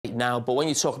now. But when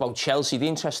you talk about Chelsea, the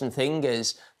interesting thing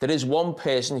is there is one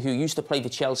person who used to play for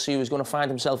Chelsea who is going to find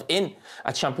himself in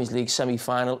a Champions League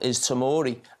semi-final, is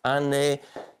Tomori. And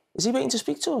is he waiting to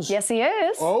speak to us? Yes, he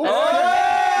is. Oh,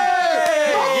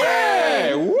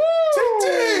 hey! Woo!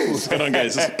 What's going on,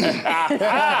 guys?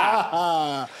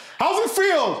 How's it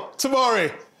feel, Tomori?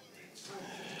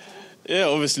 Yeah,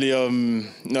 obviously,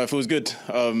 no, it feels good.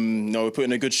 No, we're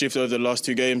putting a good shift over the last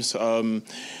 2 games, and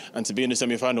to be in the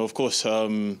semi-final, of course,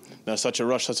 that's such a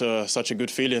rush, such a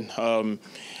good feeling.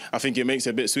 I think it makes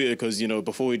it a bit sweeter because, you know,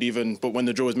 but when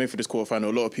the draw was made for this quarterfinal,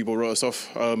 a lot of people wrote us off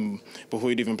before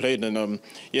we'd even played, and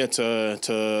yeah,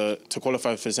 to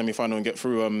qualify for the semi-final and get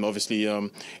through, obviously,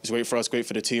 it's great for us, great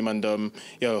for the team, and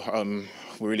yeah,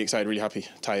 we're really excited, really happy,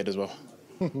 tired as well.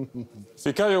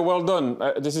 Fikayo, well done.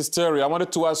 This is Thierry. I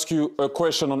wanted to ask you a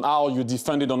question on how you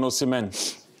defended on Osimhen.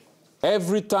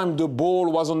 Every time the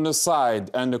ball was on the side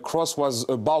and the cross was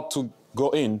about to go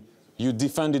in, you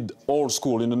defended old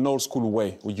school, in an old school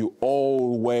way. You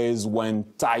always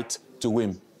went tight to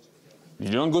him. You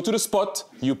didn't go to the spot,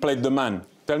 you played the man.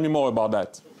 Tell me more about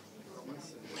that.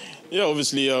 Yeah,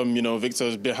 obviously, you know,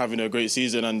 Victor's been having a great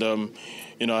season, and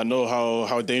you know, I know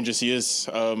how dangerous he is.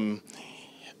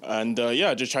 And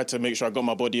yeah, I just tried to make sure I got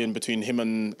my body in between him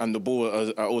and the ball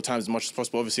at all times as much as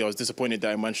possible. Obviously, I was disappointed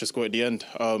that he managed to score at the end.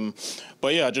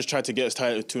 But yeah, I just tried to get as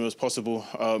tight to him as possible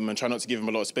and try not to give him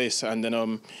a lot of space. And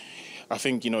then I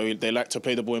think, you know, they like to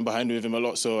play the ball in behind with him a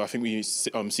lot. So I think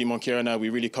Simon, Kieran and I, we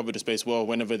really covered the space well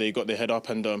whenever they got their head up.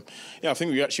 And yeah, I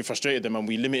think we actually frustrated them, and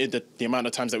we limited the amount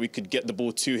of times that we could get the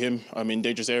ball to him in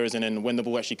dangerous areas. And then when the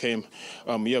ball actually came,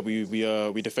 yeah,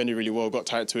 we defended really well, got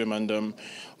tight to him, and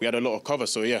we had a lot of cover.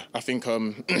 So yeah, I think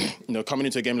you know, coming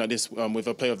into a game like this with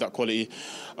a player of that quality,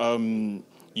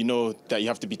 you know that you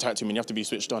have to be tight to him and you have to be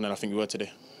switched on, and I think we were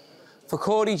today. For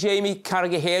Corey, Jamie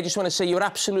Carragher here, I just want to say you're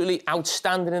absolutely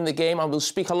outstanding in the game, and we'll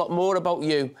speak a lot more about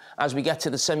you as we get to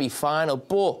the semi-final.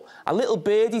 But a little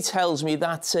birdie tells me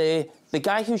that the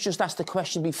guy who's just asked the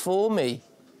question before me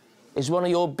is one of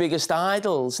your biggest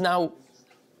idols. Now,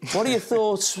 what are your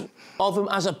thoughts of him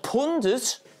as a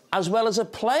pundit as well as a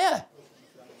player?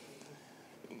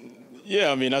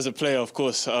 Yeah, I mean, as a player, of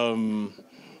course,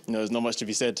 you know, there's not much to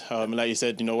be said. Like you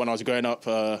said, you know, when I was growing up,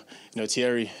 you know,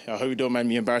 Thierry, I hope you don't mind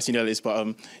me embarrassing you, Ellis,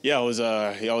 but yeah, I was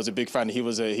a big fan. He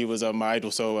was my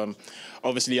idol. So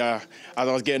obviously, as I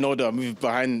was getting older, I moved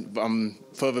behind,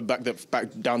 further back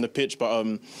down the pitch.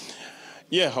 But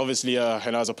yeah, obviously,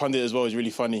 and as a pundit as well, it was really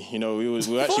funny. You know, we were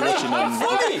actually watching.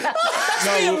 Funny? Not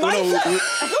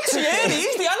Thierry,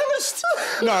 he's the analyst.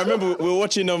 No, I remember we were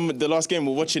watching the last game.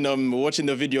 We were watching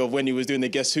the video of when he was doing the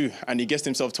Guess Who, and he guessed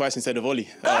himself twice instead of Ollie.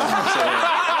 So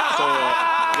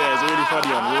yeah, it's a really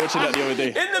funny one. We were watching that the other day.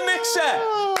 In the mixer.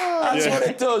 That's what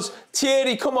it does.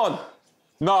 Thierry, come on.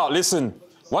 No, listen.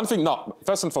 One thing, no,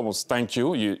 first and foremost, thank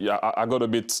you. I got a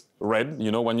bit red,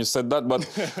 you know, when you said that. But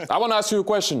I want to ask you a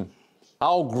question.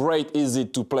 How great is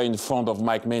it to play in front of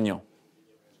Mike Maignan?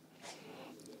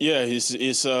 Yeah,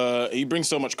 he brings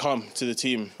so much calm to the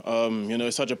team. You know,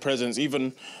 such a presence.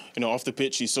 Even, you know, off the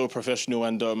pitch, he's so professional.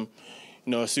 And you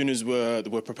know, as soon as we're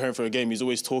preparing for a game, he's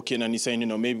always talking and he's saying, you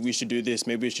know, maybe we should do this,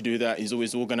 maybe we should do that. He's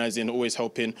always organising, always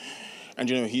helping. And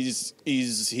you know, he's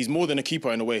more than a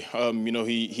keeper in a way. You know,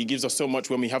 he gives us so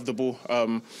much when we have the ball.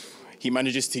 He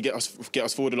manages to get us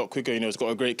forward a lot quicker. You know, he's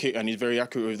got a great kick and he's very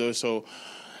accurate with those. So.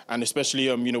 And especially,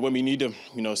 you know, when we need him,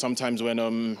 you know, sometimes when,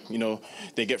 you know,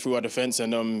 they get through our defence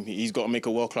and he's got to make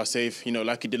a world-class save, you know,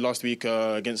 like he did last week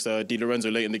against Di Lorenzo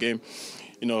late in the game.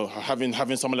 You know, having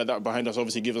someone like that behind us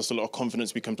obviously gives us a lot of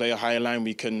confidence. We can play a higher line,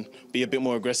 we can be a bit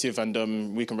more aggressive,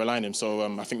 and we can rely on him. So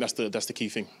I think that's the key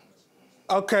thing.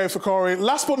 OK, for Corey,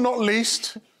 last but not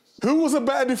least, who was a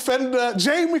better defender,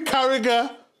 Jamie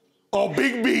Carragher or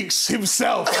Big Beaks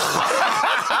himself?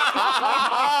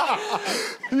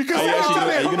 You can are you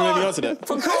going to let me answer that?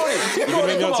 For Corey, you going to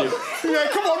let me answer it? Yeah,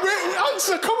 come on,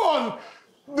 answer, come on.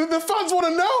 The fans want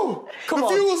to know. Come the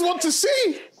on. viewers want to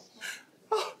see.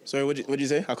 Sorry, what'd you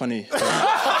say? I can't hear you.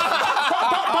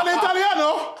 Parle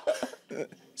italiano?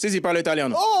 Sì, parlo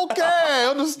italiano. Oh, OK,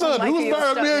 understood. Who's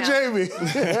better, me or Jamie?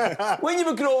 when you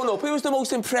were growing up, who was the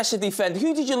most impressive defender?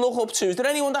 Who did you look up to? Is there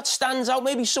anyone that stands out?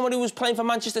 Maybe someone who was playing for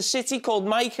Manchester City called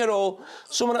Micah, or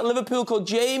someone at Liverpool called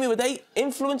Jamie? Were they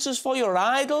influences for your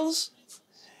idols?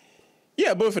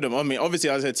 Yeah, both of them. I mean, obviously,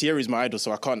 as I said, Thierry's my idol,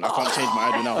 so I can't change my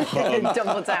idol now. But,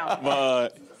 double down.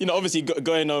 But you know, obviously,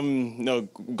 growing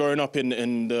up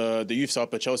in the youth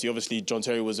side at Chelsea, obviously, John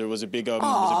Terry was a big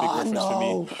reference for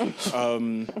me.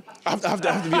 I have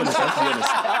to be honest.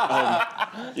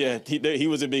 Yeah, he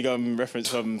was a big reference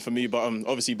for me. But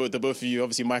obviously, both of you,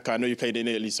 obviously, Micah, I know you played in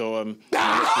Italy, so.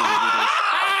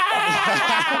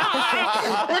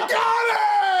 We got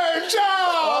it!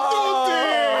 Ciao, tutti!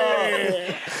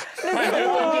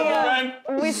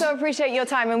 We so appreciate your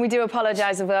time, and we do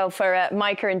apologise as well for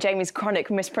Micah and Jamie's chronic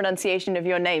mispronunciation of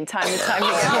your name time and time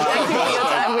again. Thank you for your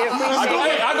time. We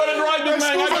appreciate it. I got it right, big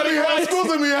man. I got it right.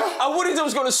 Excuse me, yeah. I worried I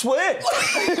was going to swear.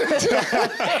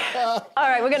 All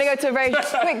right, we're going to go to a very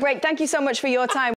quick break. Thank you so much for your time.